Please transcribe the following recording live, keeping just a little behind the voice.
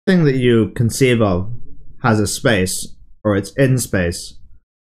thing that you conceive of has a space, or it's in space,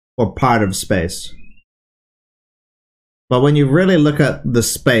 or part of space. But when you really look at the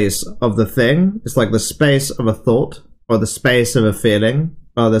space of the thing, it's like the space of a thought, or the space of a feeling,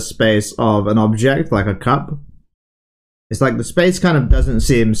 or the space of an object, like a cup. It's like the space kind of doesn't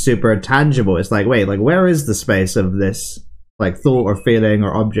seem super tangible. It's like, wait, like where is the space of this, like, thought or feeling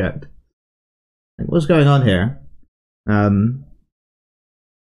or object? Like, what's going on here? And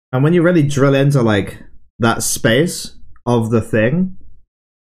when you really drill into like that space of the thing,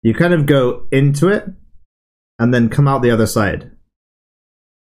 you kind of go into it and then come out the other side.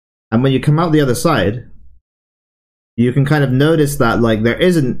 And when you come out the other side, you can kind of notice that like there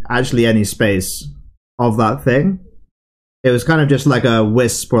isn't actually any space of that thing. It was kind of just like a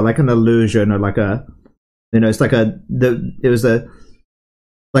wisp or like an illusion or like a, you know, it's like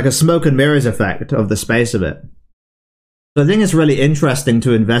like a smoke and mirrors effect of the space of it. So I think it's really interesting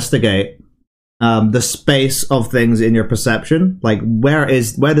to investigate the space of things in your perception. Like where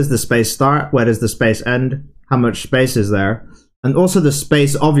does the space start? Where does the space end? How much space is there? And also the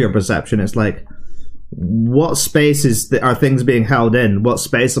space of your perception. It's like, what space are things being held in? What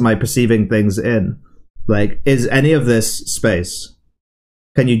space am I perceiving things in? Like, is any of this space?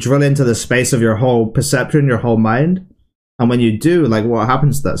 Can you drill into the space of your whole perception, your whole mind? And when you do, like, what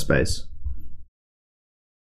happens to that space?